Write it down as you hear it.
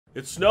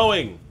It's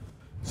snowing!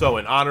 So,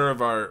 in honor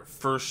of our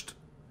first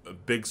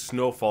big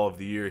snowfall of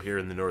the year here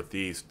in the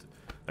Northeast,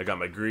 I got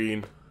my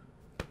green,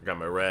 I got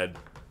my red.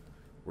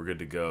 We're good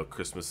to go.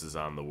 Christmas is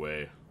on the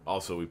way.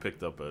 Also, we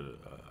picked up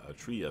a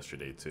tree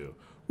yesterday, too.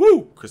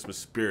 Woo! Christmas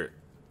spirit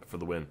for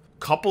the win.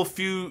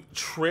 Few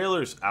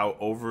trailers out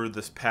over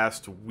this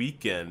past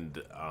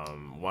weekend.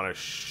 Want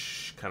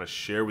to kind of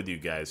share with you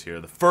guys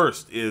here. The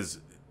first is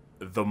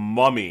The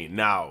Mummy.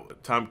 Now,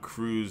 Tom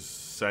Cruise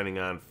signing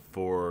on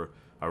for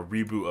a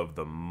reboot of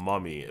The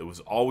Mummy. It was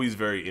always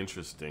very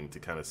interesting to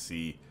kind of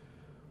see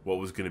what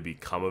was going to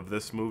become of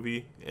this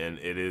movie, and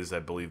it is, I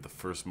believe, the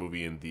first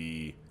movie in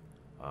the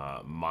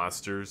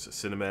Monsters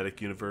cinematic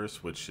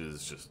universe, which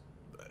is just,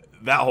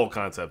 that whole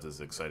concept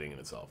is exciting in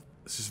itself.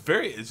 It's just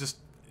it just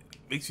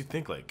makes you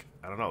think, like,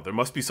 I don't know, there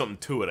must be something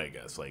to it, I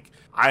guess. Like,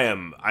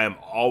 I've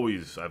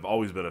always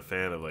been a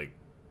fan of, like,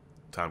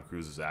 Tom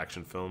Cruise's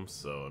action films,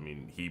 so, I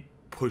mean, he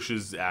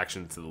pushes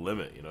action to the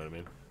limit, you know what I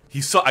mean?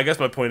 I guess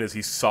my point is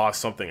he saw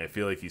something. I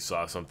feel like he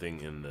saw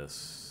something in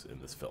this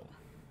film.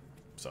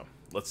 So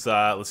let's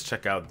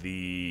check out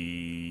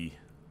the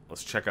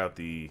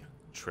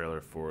trailer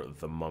for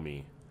The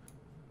Mummy.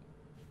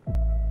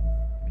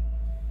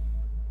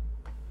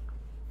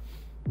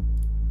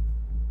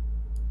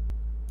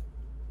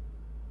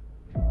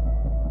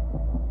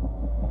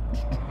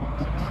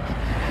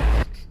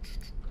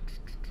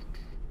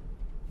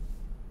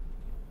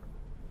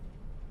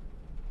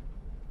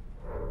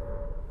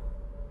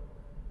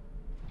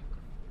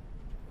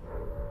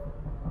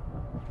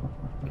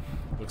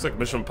 Looks like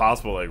Mission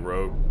Impossible, like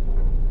Rogue.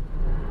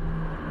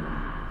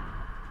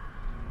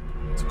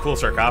 It's a cool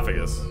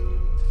sarcophagus.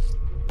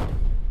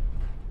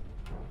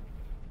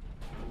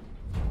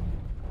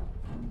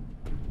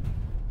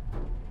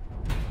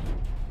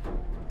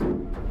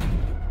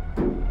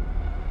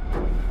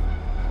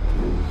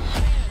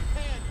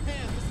 Pan,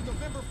 this is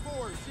November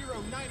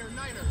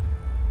 4-0-9er-9er.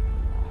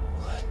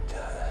 What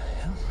the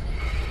hell?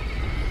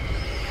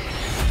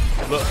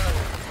 Look.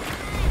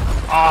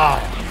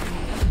 Ah!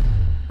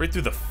 Right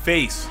through the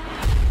face.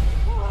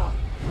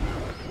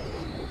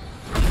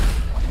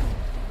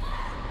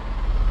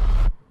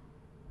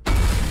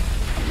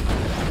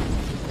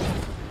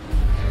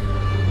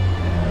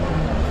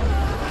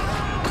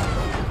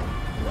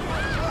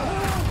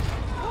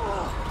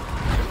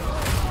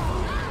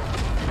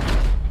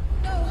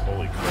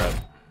 Holy crap.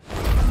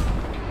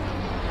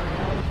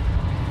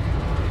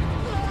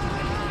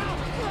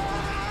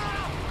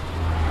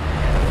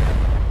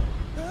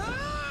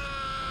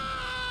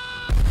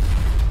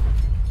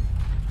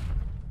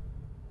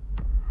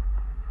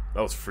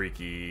 That was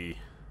freaky.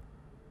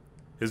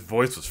 His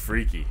voice was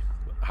freaky.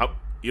 How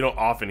you don't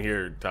often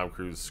hear Tom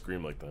Cruise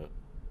scream like that.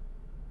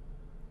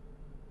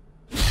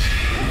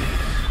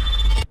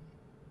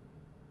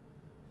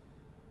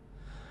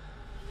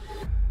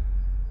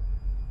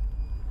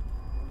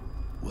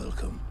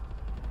 Welcome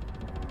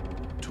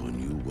to a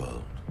new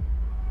world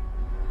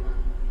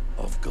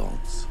of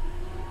gods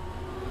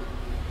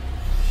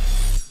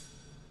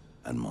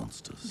and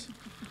monsters.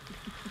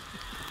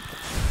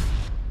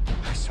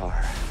 I saw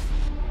her.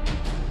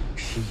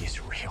 She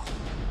is real.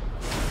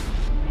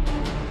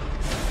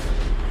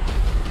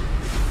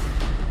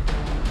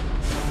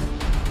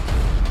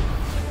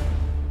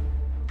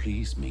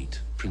 Please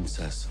meet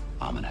Princess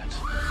Amunet.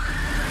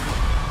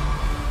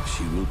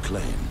 She will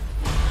claim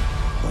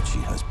what she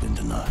has been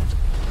denied.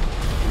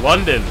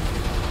 London.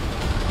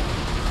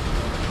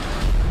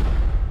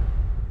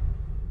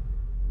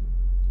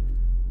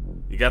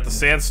 You got the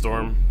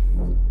sandstorm.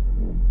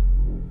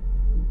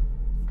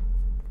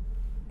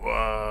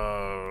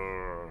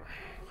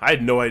 I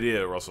had no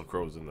idea Russell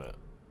Crowe was in that.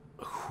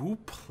 Who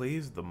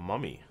plays the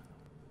Mummy?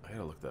 I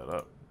gotta look that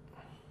up.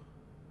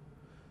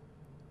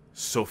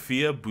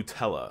 Sophia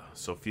Boutella.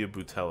 Sophia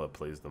Boutella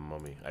plays the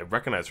Mummy. I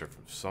recognize her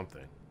from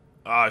something.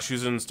 She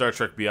was in Star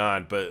Trek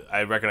Beyond, but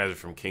I recognize her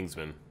from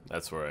Kingsman.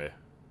 That's where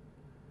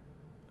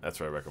I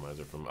recognize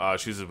her from.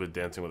 She was with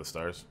Dancing with the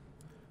Stars.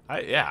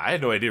 I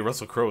had no idea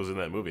Russell Crowe was in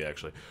that movie,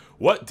 actually.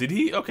 What did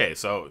he? Okay,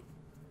 so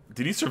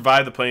did he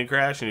survive the plane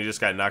crash and he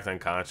just got knocked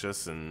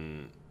unconscious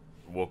and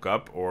woke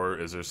up, or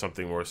is there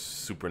something more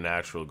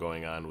supernatural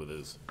going on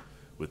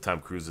with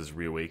Tom Cruise's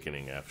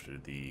reawakening after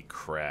the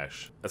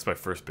crash? That's my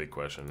first big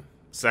question.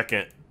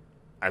 Second,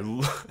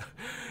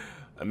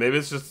 maybe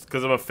it's just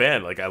because I'm a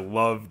fan. Like, I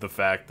love the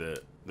fact that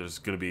there's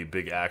going to be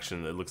big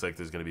action. It looks like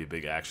there's going to be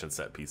big action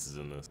set pieces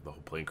in this, the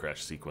whole plane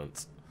crash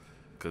sequence.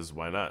 Because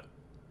why not?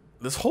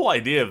 This whole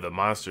idea of the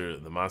monster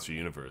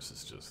universe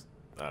is just,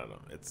 I don't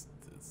know. It's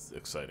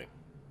exciting.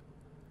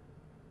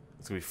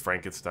 It's gonna be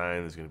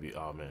Frankenstein. There's gonna be,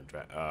 oh man,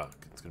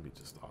 it's gonna be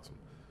just awesome.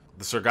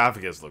 The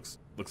sarcophagus looks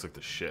like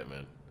the shit,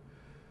 man.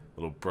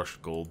 Little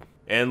brushed gold.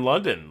 And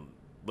London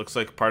looks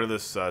like part of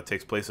this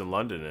takes place in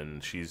London,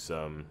 and she's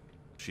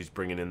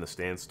bringing in the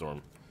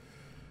sandstorm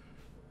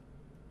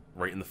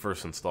right in the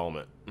first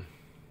installment.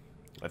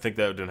 I think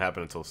that didn't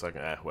happen until the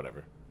second.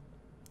 Whatever.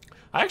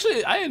 I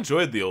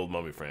enjoyed the old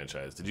Mummy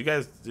franchise. Did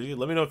you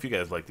let me know if you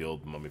guys like the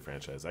old Mummy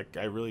franchise?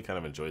 I really kind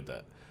of enjoyed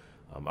that.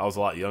 I was a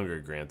lot younger,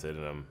 granted,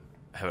 and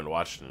I haven't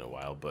watched it in a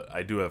while, but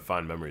I do have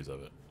fond memories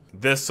of it.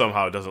 This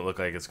somehow doesn't look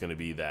like it's going to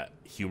be that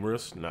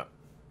humorous,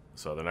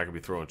 so they're not going to be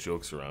throwing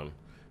jokes around.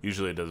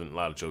 Usually it doesn't. A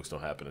lot of jokes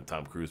don't happen in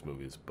Tom Cruise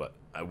movies, but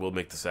I will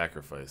make the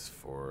sacrifice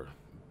for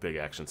big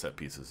action set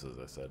pieces, as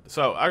I said.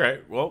 So, all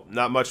right, well,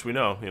 not much we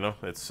know. You know,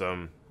 it's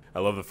I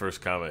love the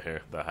first comment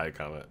here, the high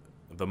comment.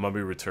 The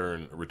Mummy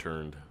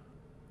returned.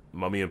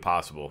 Mummy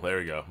Impossible. There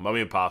we go.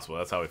 Mummy Impossible.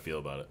 That's how I feel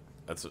about it.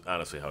 That's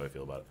honestly how I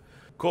feel about it.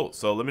 Cool.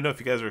 So let me know if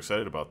you guys are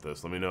excited about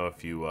this. Let me know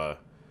if you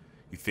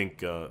you think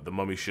the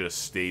Mummy should have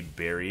stayed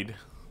buried.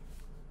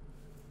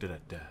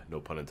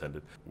 No pun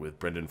intended. With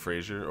Brendan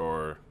Fraser,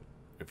 or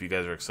if you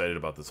guys are excited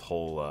about this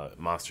whole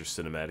monster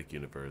cinematic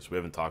universe. We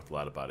haven't talked a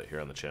lot about it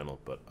here on the channel,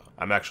 but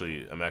I'm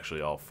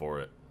actually all for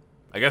it.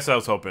 I guess I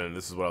was hoping,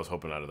 this is what I was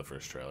hoping out of the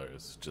first trailer,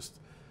 is just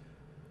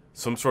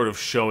some sort of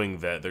showing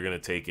that they're gonna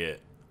take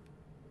it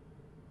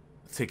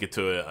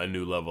to a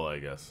new level, I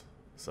guess.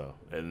 So,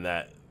 and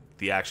that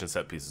the action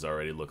set pieces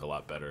already look a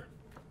lot better.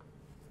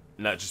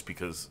 Not just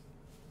because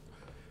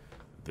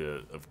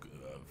of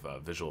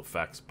visual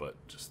effects, but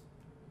just,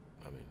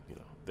 I mean, you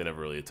know, they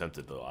never really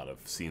attempted a lot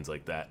of scenes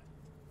like that.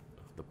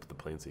 The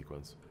plane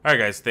sequence. All right,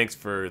 guys, thanks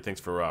for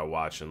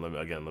watching.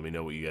 Let me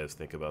know what you guys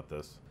think about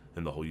this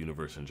and the whole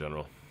universe in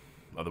general.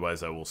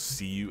 Otherwise, I will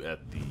see you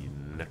at the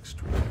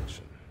next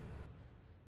reaction.